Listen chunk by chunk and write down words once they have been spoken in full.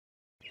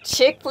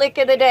chick flick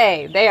of the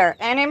day. They are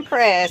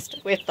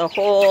unimpressed with the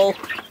whole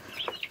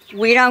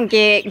we don't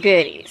get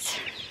goodies.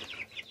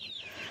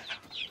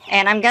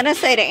 And I'm going to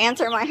say, to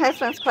answer my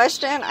husband's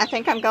question, I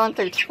think I'm going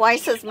through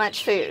twice as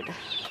much food.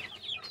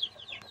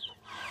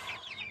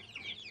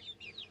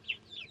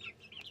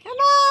 Come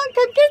on,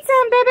 come get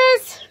some,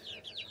 babies.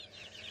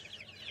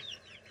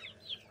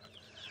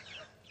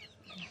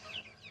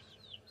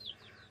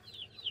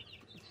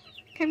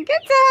 Come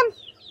get some.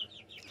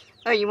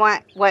 Oh, you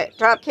want what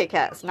Dropkick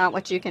has, not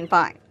what you can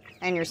find.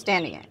 And you're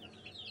standing it.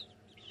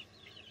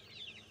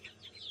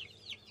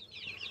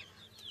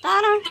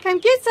 Donna, come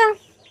get some.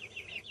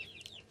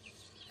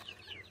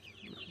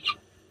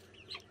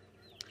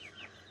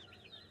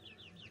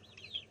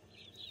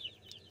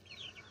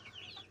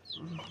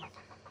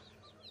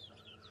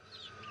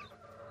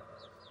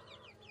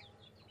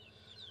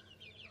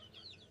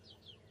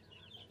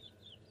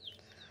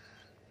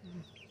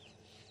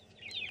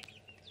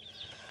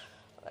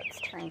 Let's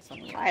turn some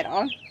light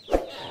on.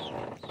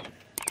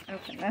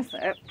 Open this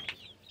up.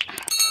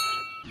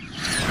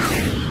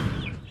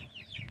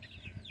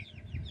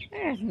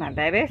 There's my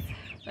babies.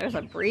 There's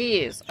a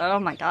breeze. Oh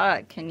my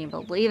God, can you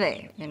believe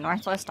it? In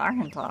Northwest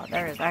Arkansas,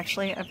 there is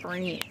actually a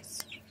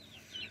breeze.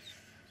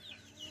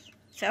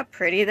 See how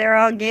pretty they're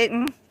all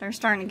getting? They're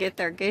starting to get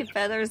their good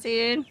feathers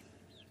in.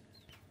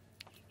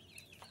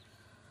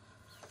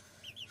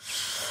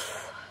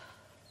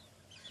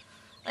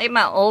 Like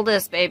my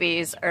oldest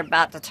babies are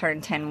about to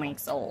turn 10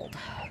 weeks old.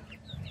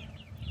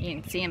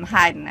 You can see him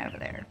hiding over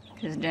there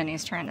because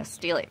Jenny's trying to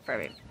steal it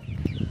from him.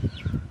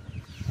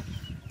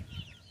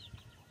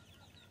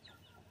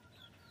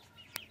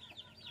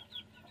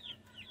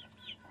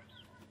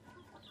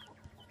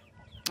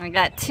 I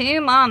got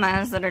two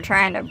mamas that are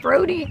trying to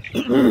broody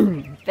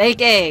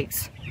fake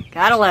eggs.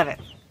 Gotta love it.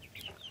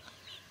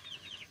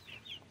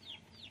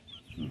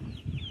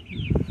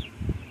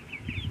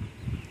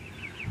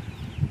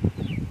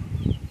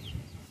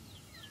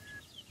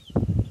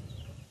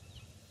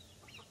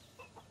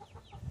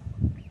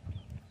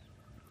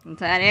 Is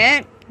that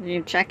it? Are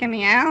you checking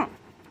me out?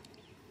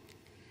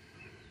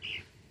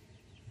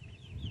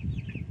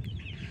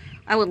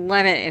 I would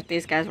love it if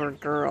these guys were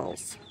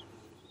girls.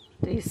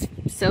 These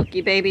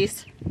Silkie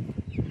babies.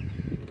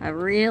 I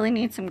really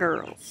need some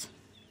girls.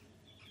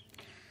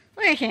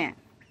 Look at him,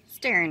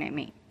 staring at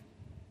me.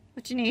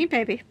 What you need,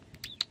 baby?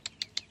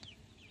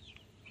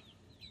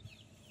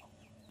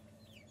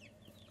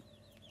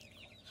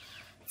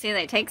 See,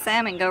 they take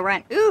some and go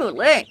run. Ooh,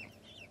 look.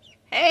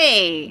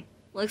 Hey,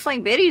 looks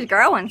like Biddy's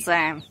growing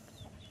some.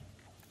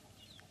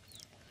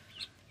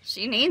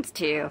 She needs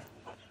to.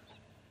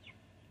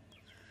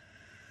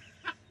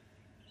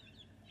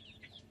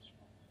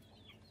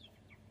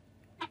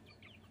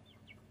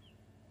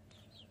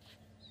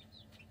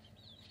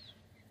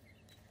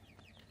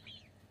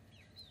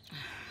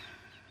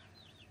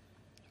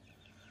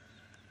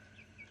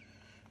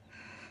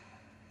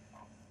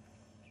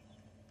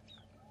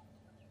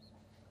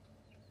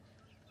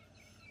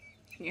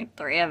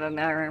 Three of them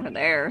are over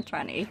there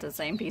trying to eat the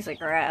same piece of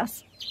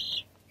grass.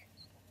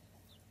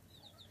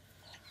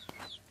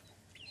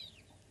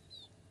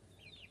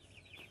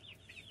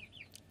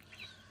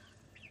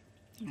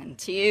 And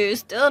two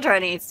still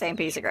trying to eat the same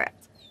piece of grass.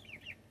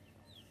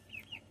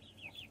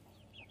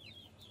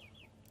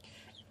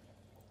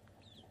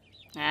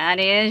 That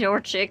is your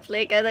chick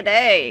flick of the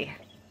day.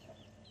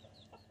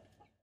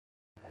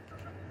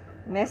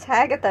 Miss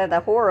Hagatha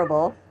the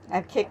Horrible,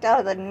 I've kicked out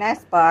of the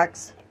nest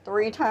box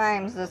 3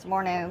 times this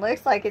morning. It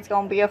looks like it's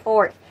going to be a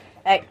 4th.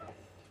 Hey,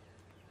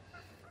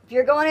 if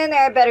you're going in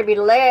there, it better be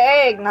to lay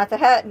an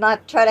egg,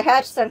 not try to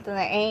hatch something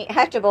that ain't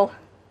hatchable.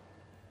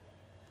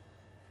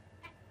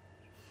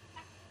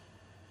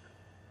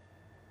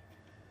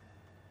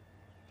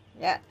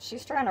 Yeah,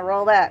 she's trying to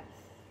roll that.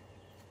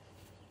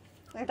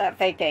 Look at that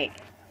fake egg.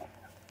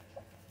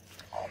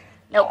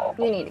 Nope,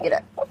 you need to get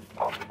up.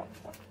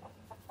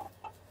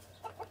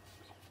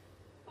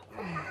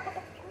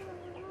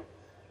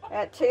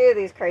 Got 2 of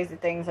these crazy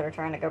things that are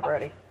trying to go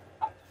broody.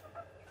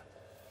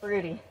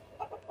 Broody.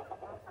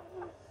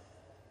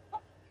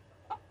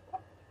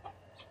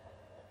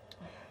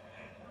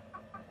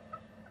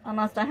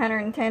 Almost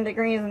 110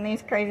 degrees in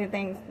these crazy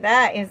things.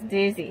 That is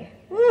dizzy.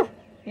 Woo!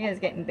 He is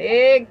getting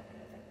big.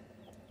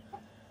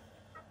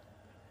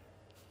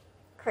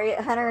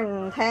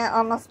 110,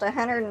 almost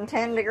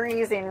 110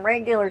 degrees in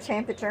regular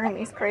temperature, and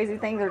these crazy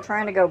things are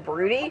trying to go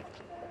broody.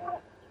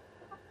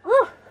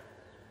 Woo!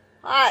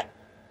 Hot.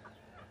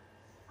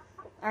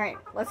 Alright,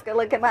 let's go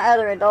look at my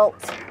other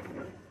adults.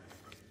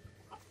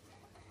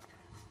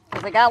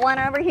 Because I got one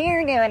over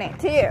here doing it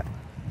too.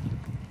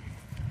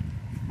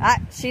 Ah,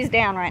 she's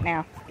down right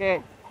now.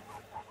 Good.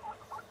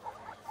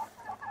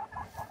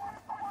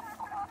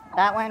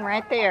 That one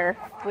right there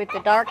with the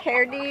dark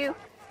hairdo,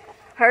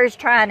 hers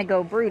trying to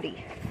go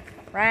broody.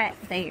 Right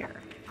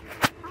there.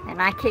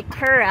 And I kicked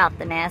her out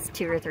the nest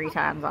 2 or 3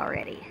 times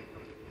already.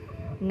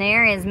 And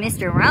there is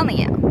Mr.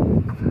 Romeo.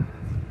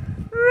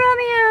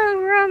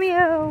 Romeo,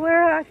 Romeo,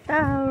 where art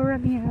thou,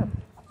 Romeo?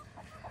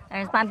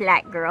 There's my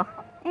black girl.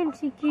 Isn't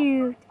she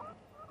cute?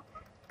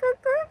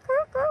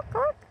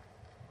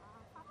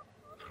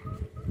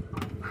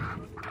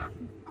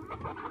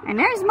 And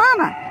there's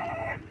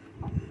Mama.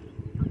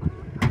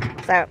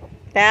 So,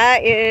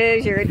 that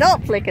is your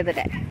adult flick of the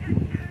day.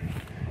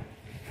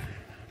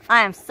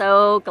 I am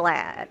so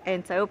glad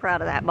and so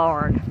proud of that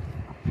barn.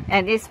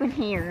 And this one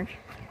here.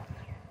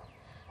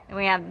 And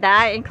we have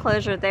that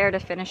enclosure there to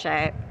finish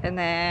out. And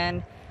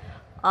then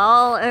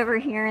all over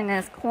here in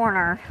this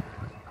corner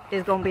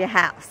is going to be a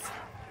house.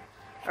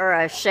 Or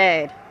a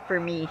shed for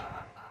me.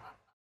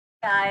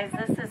 Guys,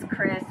 this is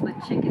Chris with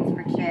Chickens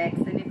for Chicks.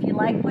 And if you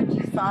like what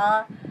you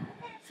saw,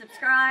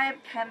 subscribe,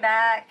 come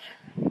back,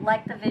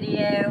 like the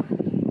video.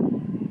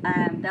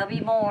 There'll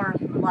be more.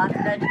 Lots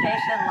of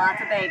education,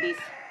 lots of babies.